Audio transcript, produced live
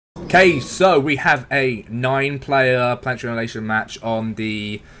Okay, so we have a 9-player Planetary Annihilation match on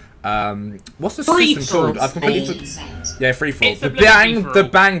the what's the system called? I've completely free for all. The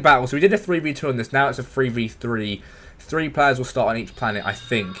bang battle. So we did a 3v2 on this. Now it's a 3v3. 3 players will start on each planet. I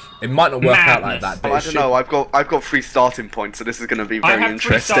think it might not work out like that. But I don't know. I've got 3 starting points, so this is going to be very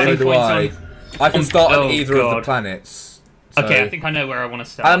interesting. So do I. I can start on either of the planets. So okay, I think I know where I want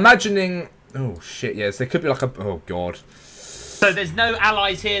to start. I'm imagining. Oh shit! Yes, there could be like a. Oh god. So there's no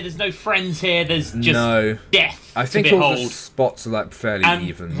allies here, there's no friends here, there's just death. I think all the spots are like fairly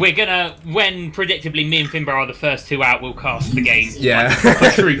even. We're gonna, when predictably me and Finbar are the first 2 out, we'll cast the game. Yeah. Like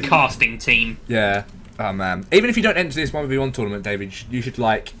a true casting team. Yeah. Oh man. Even if you don't enter this 1v1 tournament, David, you should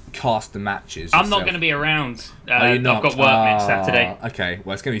like cast the matches yourself. I'm not going to be around. You're not? I've got work next Saturday. Okay,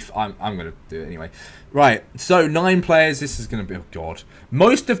 well it's going to be. I'm going to do it anyway. Right. So 9 players. This is going to be. Oh god.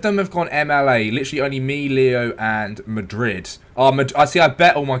 Most of them have gone MLA. Literally only me, Leo, and Madrid. I see. I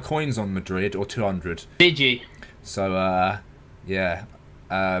bet all my coins on Madrid or 200. Did you? So yeah.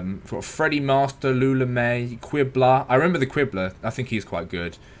 For Freddie Master, Lula May, Quibbler. I remember the Quibbler. I think he's quite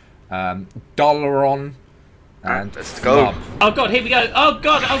good. Dollaron. And let's go. Oh god, here we go. Oh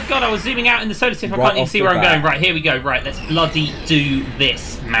god, I was zooming out in the solar system. I can't even see where I'm going. Right, here we go. Right, let's bloody do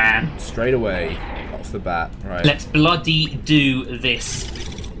this, man. Straight away, off the bat. Right. Let's bloody do this.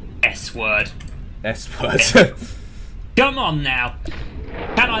 S word. S word. Come on now.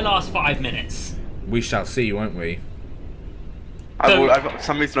 Can I last 5 minutes? We shall see, won't we? For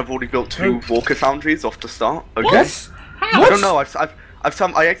some reason I've already built 2 Walker Foundries off the start. Okay. What? I don't know.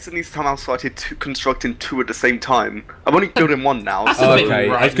 I accidentally somehow started constructing 2 at the same time. I'm only building 1 now. That's so. okay.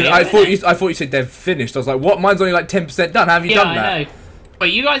 I thought you said they've finished. I was like, what? Mine's only like 10% done. How have you done that? I know.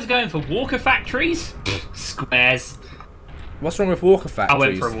 Wait, you guys are going for Walker Factories? Squares. What's wrong with Walker Factories? I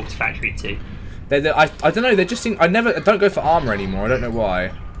went for a Walker Factory too. I don't know. They just seem. I don't go for armor anymore. I don't know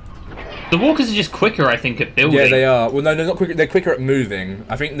why. The walkers are just quicker, I think, at building. Yeah, they are. Well, no, they're not quicker. They're quicker at moving.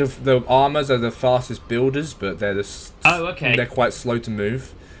 I think the armors are the fastest builders, but they're they're quite slow to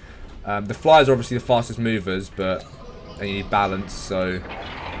move. The flyers are obviously the fastest movers, but they need balance. So,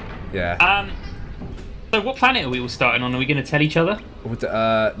 yeah. So what planet are we all starting on? Are we going to tell each other?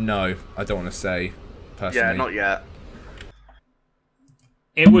 No, I don't want to say. Personally. Yeah, not yet.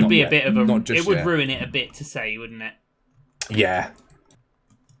 It would be a bit of a. It would yet. ruin it a bit to say, wouldn't it? Yeah.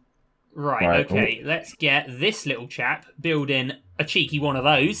 Right, okay, let's get this little chap building a cheeky one of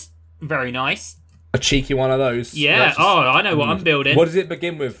those. Very nice. A cheeky one of those? Yeah, I know what I'm building. What does it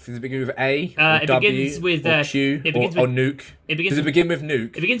begin with? Does it begin with A, or it W, begins with, or Q, or Nuke? Does it begin with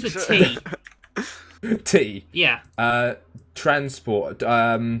Nuke? It begins with T. T? Yeah. Transport.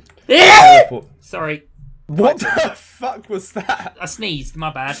 Sorry. What the fuck was that? I sneezed, my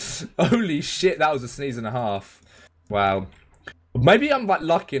bad. Holy shit, that was a sneeze and a half. Wow. Maybe I'm like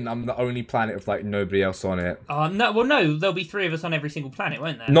lucky and I'm the only planet with like nobody else on it. No, well no, there'll be 3 of us on every single planet,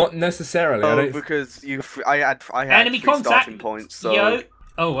 won't there? Not necessarily. Oh, because I had enemy 3 contact starting points. So. Yo.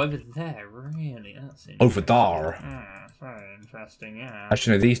 Oh, over there, really? That's interesting. Over there. Very interesting. Yeah.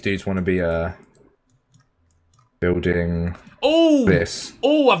 Actually, no, these dudes want to be building. Oh. This.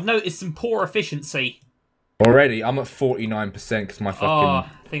 Oh, I've noticed some poor efficiency. Already, I'm at 49% because my fucking. Oh,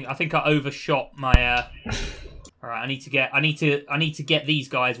 I think I overshot my. All right, I need to get these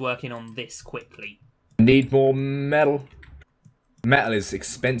guys working on this quickly. Need more metal. Metal is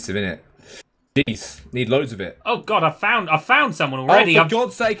expensive, isn't it? Jeez, need loads of it. Oh god, I found someone already. Oh, for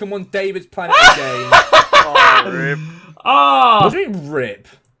God's sake, I'm on David's planet again. Oh, rip. Oh. What do you mean rip?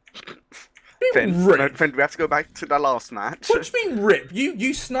 Finn, we have to go back to the last match. What do you mean rip?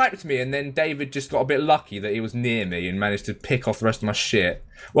 You sniped me and then David just got a bit lucky that he was near me and managed to pick off the rest of my shit.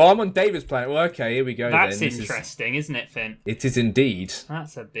 Well, I'm on David's planet. Well, okay, here we go. That's interesting, isn't it, Finn? It is indeed.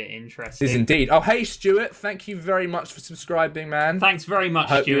 That's a bit interesting. It is indeed. Oh, hey, Stuart. Thank you very much for subscribing, man. Thanks very much,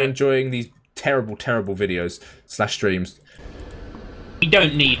 Hope Stuart. you're enjoying these terrible, terrible videos / streams. We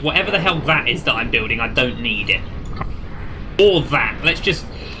don't need whatever the hell that is that I'm building. I don't need it. Or that. Let's just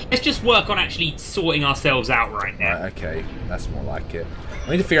work on actually sorting ourselves out right now. Right, okay, that's more like it.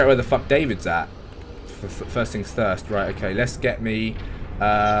 I need to figure out where the fuck David's at. First things first. Right, okay, let's get me...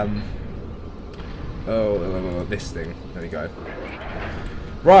 this thing. There we go.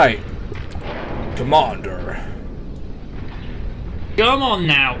 Right. Commander. Come on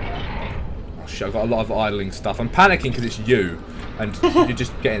now. Oh shit, I've got a lot of idling stuff. I'm panicking because it's you. And you're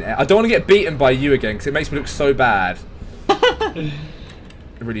just getting... I don't want to get beaten by you again because it makes me look so bad. It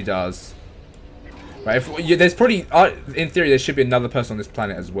really does. Right, there's probably, in theory, there should be another person on this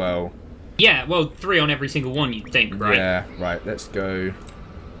planet as well. Yeah, well, 3 on every single one, you'd think, right? Yeah, right, let's go.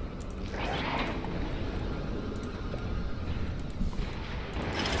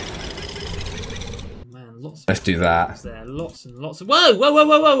 Let's do that. There, lots and lots of. Whoa!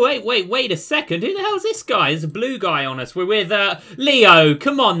 Wait a second. Who the hell's this guy? There's a blue guy on us. We're with Leo.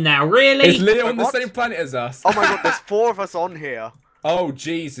 Come on now, really? Is Leo on the same planet as us? Oh my god, there's 4 of us on here. Oh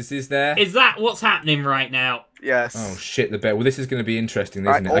Jesus, is there? Is that what's happening right now? Yes. Oh shit, the bet. Well, this is going to be interesting,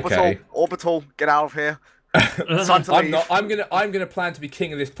 isn't it? Orbital, Okay. Orbital, get out of here. It's time to leave. I'm gonna plan to be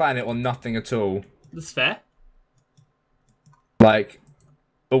king of this planet or nothing at all. That's fair. Like,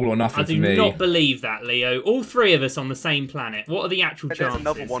 all or nothing for me. I do not believe that, Leo. All 3 of us on the same planet. What are the actual chances? There's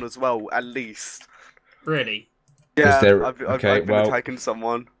another one as well, at least. Really? Yeah, there... I've been attacking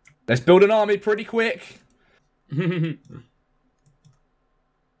someone. Let's build an army pretty quick.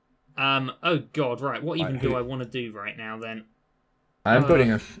 Oh god, right. What even do I want to do right now then? I'm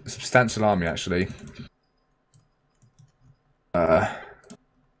building a substantial army actually.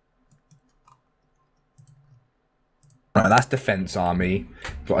 Right, that's defense army.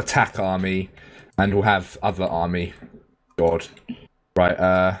 Got attack army, and we'll have other army. God. Right,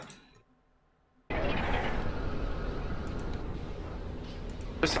 I'm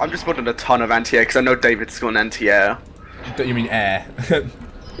just building a ton of anti-air because I know David's got an anti-air. You mean air?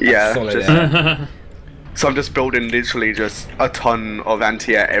 Yeah. Solid air. So I'm just building literally just a ton of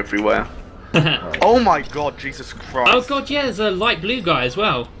anti-air everywhere. Oh my god, Jesus Christ. Oh god, yeah, there's a light blue guy as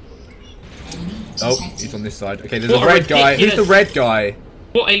well. Oh, he's on this side. Okay, there's a red guy. Who's the red guy?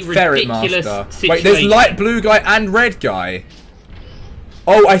 What a Ferret ridiculous Master. situation. Wait, there's light blue guy and red guy.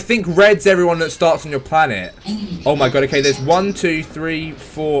 Oh, I think red's everyone that starts on your planet. Oh my god, okay, there's 1, 2, 3,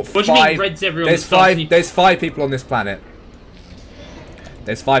 4, 5. What do you mean red's everyone there's that starts on there's 5 people on this planet.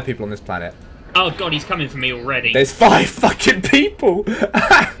 There's 5 people on this planet. Oh god, he's coming for me already. There's 5 fucking people!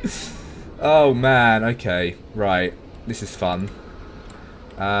 Oh man, okay, right. This is fun.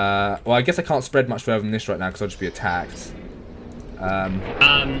 Well, I guess I can't spread much further than this right now because I'll just be attacked.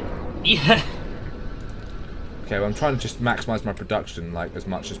 Yeah. Okay, well, I'm trying to just maximize my production, like, as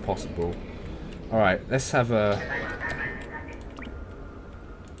much as possible. Alright, let's have a...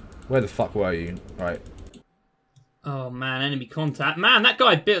 Where the fuck were you? Right. Oh man, enemy contact. Man, that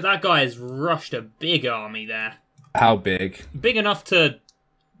guy has rushed a big army there. How big? Big enough to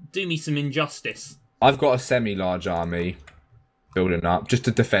do me some injustice. I've got a semi-large army building up, just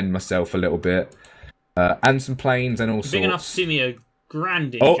to defend myself a little bit. And some planes and all sorts. Big enough to do me a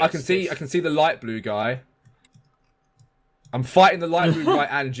grand injustice. Oh, I can see the light blue guy. I'm fighting the light blue guy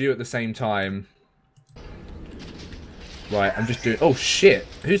and you at the same time. Right, I'm just doing... Oh, shit.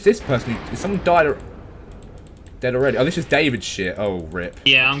 Who's this person? Is someone died dead already? Oh, this is David's shit. Oh, rip.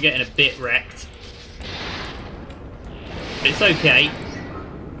 Yeah, I'm getting a bit wrecked. It's okay.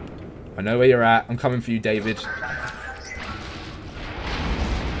 I know where you're at. I'm coming for you, David.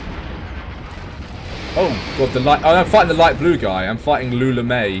 Oh, God, the light... Oh, I'm fighting the light blue guy. I'm fighting Lula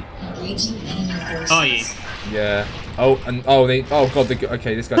May. Are you? Yeah. Oh, and... Oh, they... Oh, God,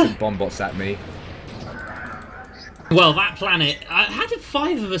 okay, this guy took bomb bots at me. Well, that planet... how did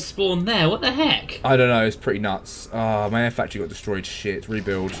 5 of us spawn there? What the heck? I don't know. It's pretty nuts. Oh, my air factory got destroyed. Shit.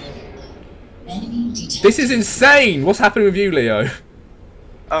 Rebuild. This is insane! What's happening with you, Leo?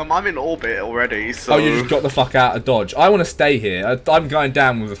 I'm in orbit already, so... Oh, you just got the fuck out of Dodge. I want to stay here. I'm going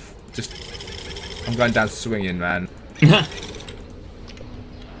down with a... I'm going down swinging, man. Oh,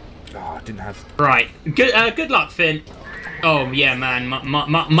 I didn't have... Right. Good luck, Finn. Oh, yeah, man.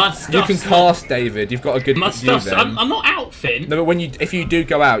 My stuff... You can cast, David. You've got a good view then. I'm not out, Finn. No, but if you do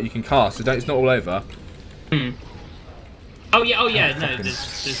go out, you can cast, so it's not all over. Hmm. Oh, yeah, no,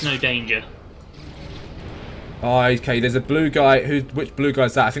 there's no danger. Oh, okay, there's a blue guy. Which blue guy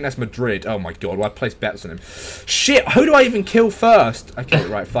is that? I think that's Madrid. Oh my god, well, I placed bets on him. Shit, who do I even kill first? Okay,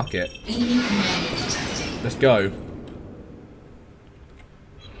 right, fuck it. Let's go.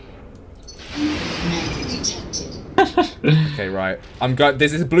 Okay, right. I'm going.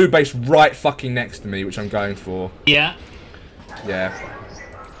 There's this blue base right fucking next to me, which I'm going for. Yeah. Yeah.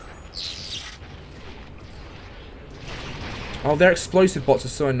 Oh, their explosive bots are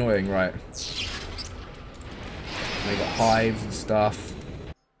so annoying, right? They got hives and stuff.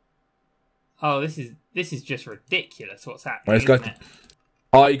 Oh, this is just ridiculous. What's happening? Isn't it?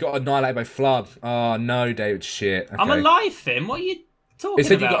 Oh, you got annihilated by flood. Oh no, David, shit. Okay. I'm alive, Finn. What are you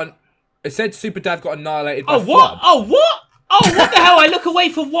talking about? It said Super Dad got annihilated by flood. What? Oh, what? Oh, what the hell? I look away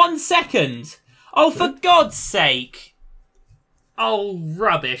for 1 second. Oh, for God's sake. Oh,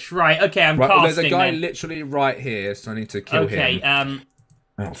 rubbish. Right, okay, I'm casting well, there's a guy then. literally right here, so I need to kill him.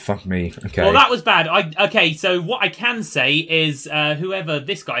 Oh, fuck me. Okay. Well, that was bad. Okay, so what I can say is whoever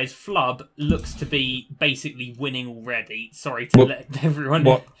this guy is, Flub, looks to be basically winning already. Sorry to let everyone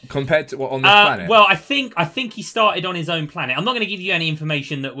know. What, compared to what on this planet? Well, I think he started on his own planet. I'm not going to give you any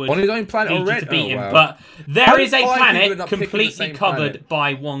information that would on his own planet lead already? you to beat him, wow. but there is a planet completely covered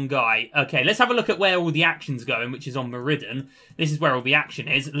by one guy. Okay, let's have a look at where all the action's going, which is on Meridian. This is where all the action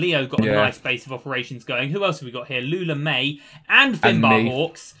is. Leo got a nice base of operations going. Who else have we got here? Lula May and Finbar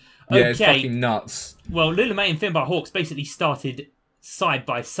Hawks. Yeah, it's fucking nuts. Well, Lula May and Finbar Hawks basically started side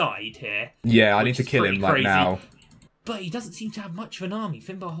by side here. Yeah, I need to kill him like now. But he doesn't seem to have much of an army.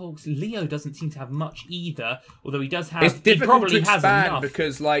 Finbar Hawks, Leo doesn't seem to have much either. Although he does have. It's difficult to expand has enough.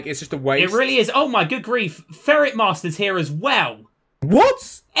 because like it's just a waste. It really is. Oh my good grief! Ferret Master's here as well.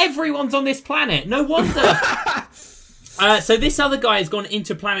 What? Everyone's on this planet. No wonder. So this other guy has gone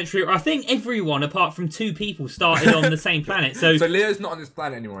interplanetary. I think everyone, apart from 2 people, started on the same planet. So Leo's not on this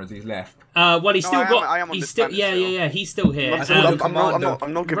planet anymore, as he's left. Well, he's still got. I am on he's this still. planet Yeah. He's still here.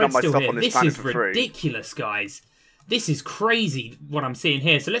 I'm not giving up my stuff on this planet for free. This is ridiculous, guys. This is crazy what I'm seeing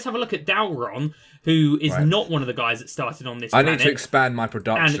here. So let's have a look at Dalron, who is not one of the guys that started on this planet. I need to expand my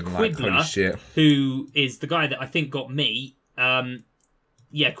production. And like, Quibbler, holy shit. who is the guy that I think got me.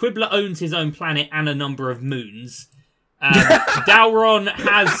 Yeah, Quibbler owns his own planet and a number of moons. Dalron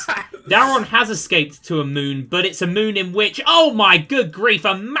has escaped to a moon, but it's a moon in which, oh my good grief,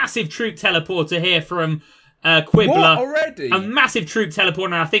 a massive troop teleporter here from Quibbler. What, already? A massive troop teleporter,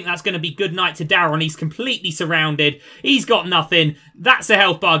 and I think that's going to be good night to Dalron. He's completely surrounded. He's got nothing. That's a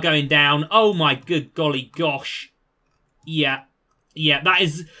health bar going down. Oh my good golly gosh. Yeah, that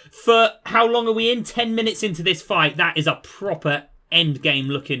is... For how long are we in? 10 minutes into this fight. That is a proper endgame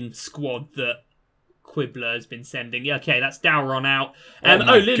looking squad that Quibbler has been sending. Yeah, okay, that's Dalron out.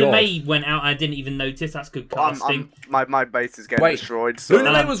 Lula May went out. I didn't even notice. That's good casting. My base is getting destroyed. So.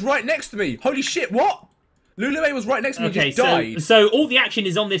 Lula May was right next to me. Holy shit! What? Lula May was right next to me. And just died. So all the action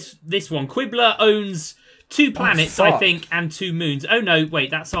is on this one. Quibbler owns 2 planets, I think, and 2 moons. Oh no,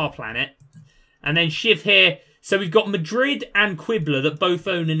 wait, that's our planet. And then Shiv here. So we've got Madrid and Quibbler that both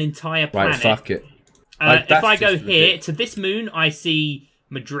own an entire planet. Right, fuck it. If I go here to this moon, I see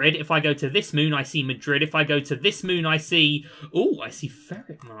Madrid. If I go to this moon, I see Madrid. If I go to this moon, I see... Oh, I see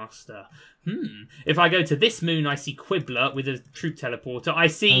Ferret Master. If I go to this moon, I see Quibbler with a troop teleporter. I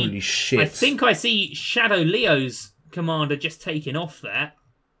see... Holy shit. I think I see Shadow Leo's commander just taking off there.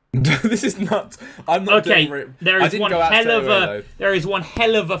 This is nuts. I'm not doing it. There is one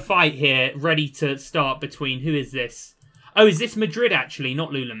hell of a fight here ready to start between... Who is this? Oh, is this Madrid, actually?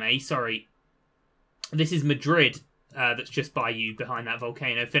 Not Lula May, sorry. This is Madrid. That's just by you behind that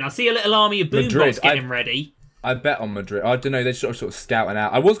volcano, Finn. I see a little army of boombots getting ready. I bet on Madrid. I don't know. They're sort of scouting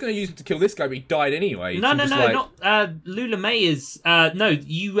out. I was going to use him to kill this guy, but he died anyway. No, not Lula May is. No,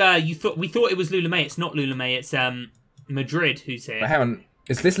 you thought we thought it was Lula May. It's not Lula May. It's Madrid who's here. But hang on,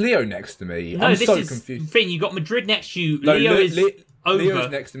 is this Leo next to me? No, I'm this so is confused. Finn. You got Madrid next to you. No, Leo is over. Leo's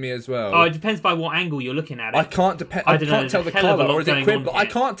next to me as well. Oh, it depends by what angle you're looking at it. I can't tell the colour, or is it Quibbler? I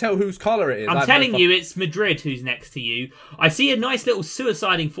can't tell whose colour it is. I'm telling you, it's Madrid who's next to you. I see a nice little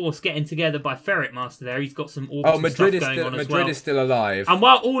suiciding force getting together by Ferret Master there. He's got some orbital stuff going on as well. Madrid is still alive. And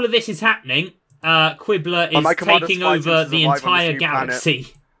while all of this is happening, Quibbler is taking over the entire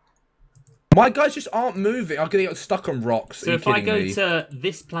galaxy. My guys just aren't moving. I'm going to get stuck on rocks. So if I go to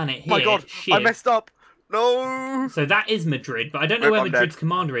this planet here... Oh my god, I messed up. No. So that is Madrid, but I don't know where Madrid's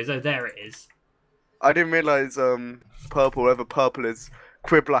commander is. Oh, there it is. I didn't realise purple, whatever purple is,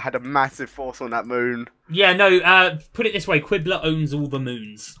 Quibbler had a massive force on that moon. Yeah, no, put it this way, Quibbler owns all the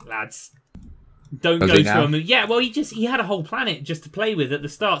moons, lads. Don't go to a moon. Yeah, well, he had a whole planet just to play with at the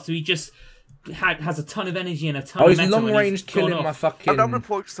start, so he just has a ton of energy and a ton of metal. Oh, he's long-range killing my fucking... That would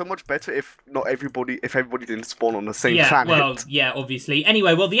work so much better if everybody didn't spawn on the same planet. Well, yeah, obviously.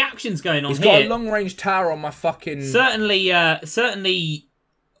 Anyway, well, the action's going on here. He's got a long-range tower on my fucking... Certainly,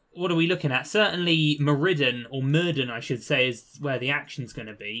 what are we looking at? Certainly Meridian, or Murden, I should say, is where the action's going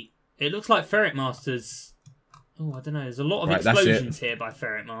to be. It looks like Ferret Master's... Oh, I don't know. There's a lot of explosions here by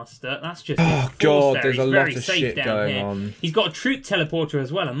Ferret Master. That's just... Oh, God, there's a lot of shit going on. He's got a troop teleporter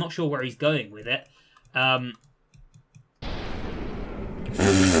as well. I'm not sure where he's going with it.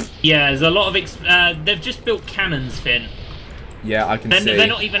 Yeah, there's a lot of... they've just built cannons, Finn. Yeah, I can see. They're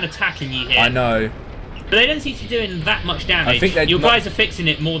not even attacking you here. I know. But they don't seem to be doing that much damage. I think your guys are fixing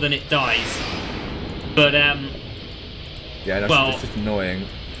it more than it dies. But, yeah, that's just annoying.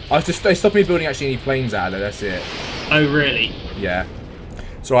 They stopped me building actually any planes out of there, that's it. Oh, really? Yeah.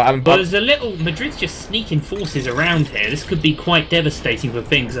 So I'm. Well, there's a little. Madrid's just sneaking forces around here. This could be quite devastating for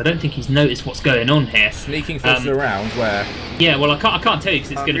things. I don't think he's noticed what's going on here. Sneaking forces around where? Yeah, well, I can't tell you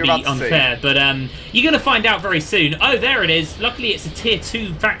because it's going to be unfair. But you're going to find out very soon. Oh, there it is. Luckily, it's a tier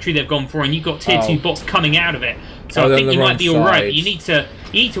 2 factory they've gone for, and you've got tier 2 bots coming out of it. So I think you might be all right. But you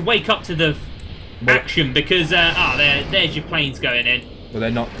need to wake up to the action because there's your planes going in. Well, they're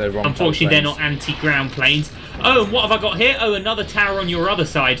not. They're wrong. Unfortunately, they're not anti-ground planes. Oh, and what have I got here? Oh, another tower on your other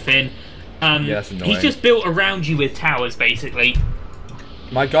side, Finn. Yeah, that's annoying. He's just built around you with towers, basically.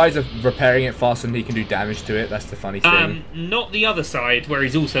 My guys are repairing it faster than he can do damage to it. That's the funny thing. Not the other side, where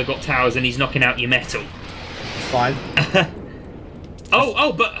he's also got towers and he's knocking out your metal. It's fine.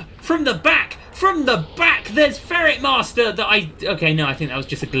 But from the back! From the back, there's Ferret Master that I... Okay, no, I think that was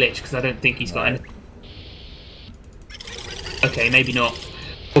just a glitch, because I don't think he's got anything. Okay, maybe not.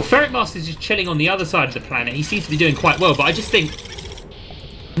 Well, Ferret Master's just chilling on the other side of the planet. He seems to be doing quite well, but I just think...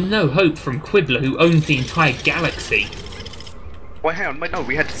 No hope from Quibbler, who owns the entire galaxy. Wait, hang on. Wait, no,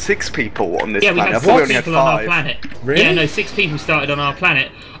 we had 6 people on this planet. Yeah, we had 6 people on our planet. Really? Yeah, no, 6 people started on our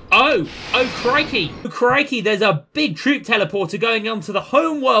planet. Oh, crikey. Oh, crikey, there's a big troop teleporter going onto the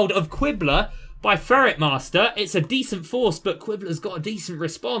home world of Quibbler by Ferret Master. It's a decent force, but Quibbler's got a decent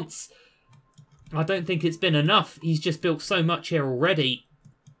response. I don't think it's been enough. He's just built so much here already.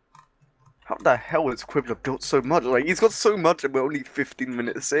 How the hell has Quibbler built so much? Like, he's got so much and we're only 15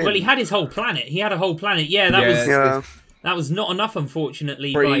 minutes in. Well, he had his whole planet. He had a whole planet. Yeah, that was not enough,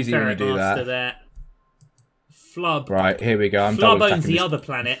 unfortunately, by Ferret Master there. Flub. Right, here we go. Flub owns the other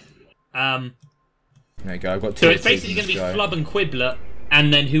planet. There you go. I've got 2. So it's basically going to be Flub and Quibbler,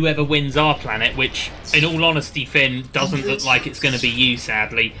 and then whoever wins our planet, which, in all honesty, Finn, doesn't look like it's going to be you,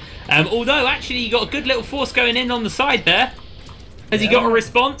 sadly. Although, actually, you got a good little force going in on the side there. Has he got a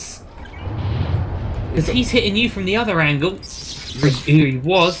response? Because he's hitting you from the other angle. Here he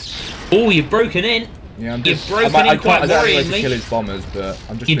was. Oh, you've broken in. Yeah, you've broken in quite worryingly. I don't like to kill his bombers, but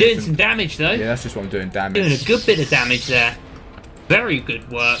I'm just. You're doing some damage, though. Yeah, that's just what I'm doing. Damage. Doing a good bit of damage there. Very good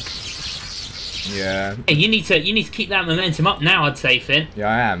work. Yeah. Hey, you need to keep that momentum up now, I'd say, Finn. Yeah,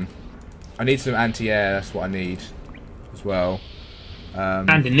 I am. I need some anti-air. That's what I need, as well.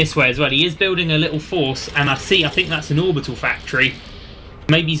 And in this way as well, he is building a little force, and I think that's an orbital factory.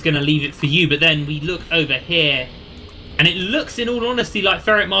 Maybe he's going to leave it for you, but then we look over here, and it looks, in all honesty, like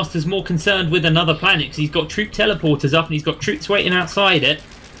Ferret Master's more concerned with another planet, because he's got troop teleporters up, and he's got troops waiting outside it.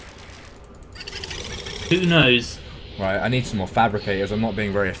 Who knows? Right, I need some more fabricators. I'm not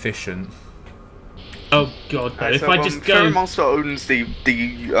being very efficient. Oh god, though. If I just go... Ferret Master owns the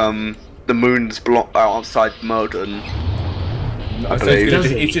moon's block outside Murden. No, so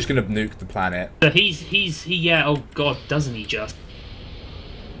he's just going to nuke the planet. So yeah, oh god, doesn't he just?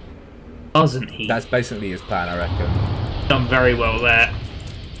 Doesn't he? That's basically his plan, I reckon. Done very well there.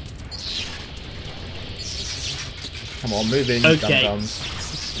 Come on, move in, okay. dum-dums.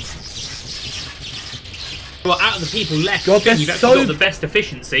 Well, out of the people left, God, you've actually got the best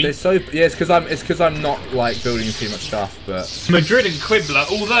efficiency. Yeah, it's because I'm not like building too much stuff, but Madrid and Quibbler.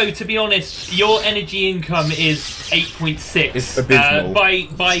 Although, to be honest, your energy income is 8.6. It's abysmal.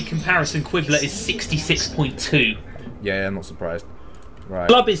 By comparison, Quibbler is 66.2. Yeah, I'm not surprised. Right.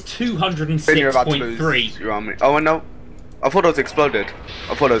 Club is 206.3. Oh, no. I thought it was exploded.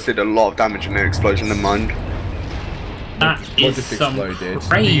 I thought it did a lot of damage in the explosion in mind. That is some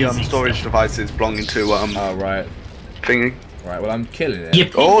crazy the storage devices belonging to oh right. Thingy. Right. Well, I'm killing it. You're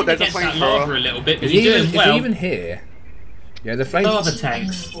pinning against that lava a little bit, but you're doing well. Is he even here? Yeah, the flames. Lava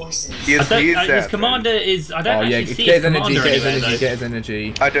tanks. He is there. His commander is. I don't actually see his commander anywhere, though. Get his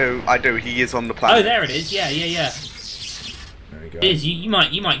energy. I do. He is on the planet. Oh, there it is. Yeah. There we go. It is. You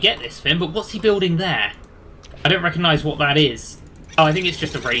might get this, Finn. But what's he building there? I don't recognise what that is. Oh, I think it's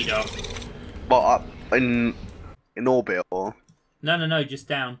just a radar. But in orbit or? No, just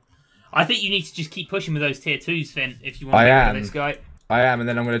down. I think you need to just keep pushing with those tier 2s, Finn, if you want to get rid of this guy. I am, and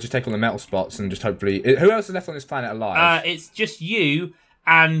then I'm going to just take all the metal spots and just hopefully... Who else is left on this planet alive? It's just you,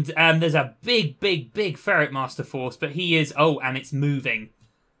 and there's a big Ferret Master force, but he is... Oh, and it's moving.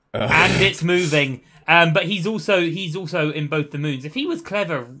 And it's moving. But he's also in both the moons. If he was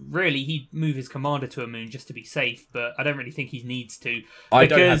clever, really, he'd move his commander to a moon just to be safe. But I don't really think he needs to. I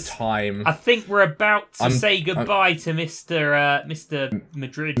don't have time. I think we're about to say goodbye to Mr.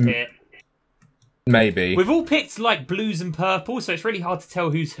 Madrid here. Maybe. We've all picked like blues and purple, so it's really hard to tell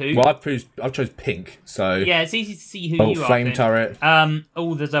who's who. Well, I've chose pink, so yeah, it's easy to see who you are. Flame turret.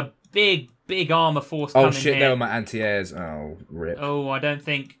 Oh, there's a big armor force coming here. Oh shit, here. they were my anti-airs. Oh, rip. Oh, I don't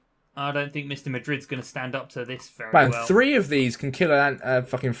think Mr. Madrid's going to stand up to this very well. 3 of these can kill a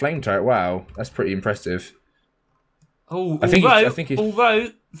fucking flame turret. Wow, that's pretty impressive. Oh, I think he's... although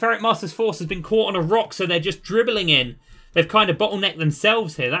Ferret Master's force has been caught on a rock, so they're just dribbling in. They've kind of bottlenecked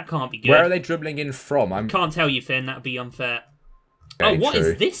themselves here. That can't be good. Where are they dribbling in from? Can't tell you, Finn. That would be unfair. Okay, what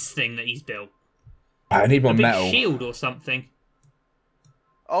is this thing that he's built? I need more metal. A big shield or something.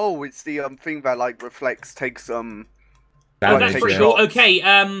 Oh, it's the thing that like reflects, takes that's pretty cool. Okay,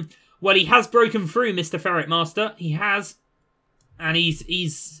 well, he has broken through, Mr. Ferret Master. He has, and he's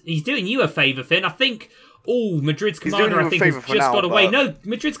doing you a favour, Finn. I think. Oh, Madrid's commander, I think, has just got away. No,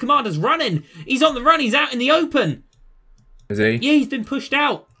 Madrid's commander's running. He's on the run. He's out in the open. Is he? Yeah, he's been pushed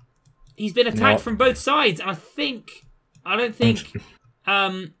out. He's been attacked from both sides. And I don't think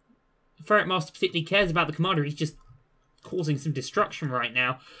Ferret Master particularly cares about the commander. He's just causing some destruction right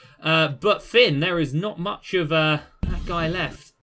now. But Finn, there is not much of that guy left.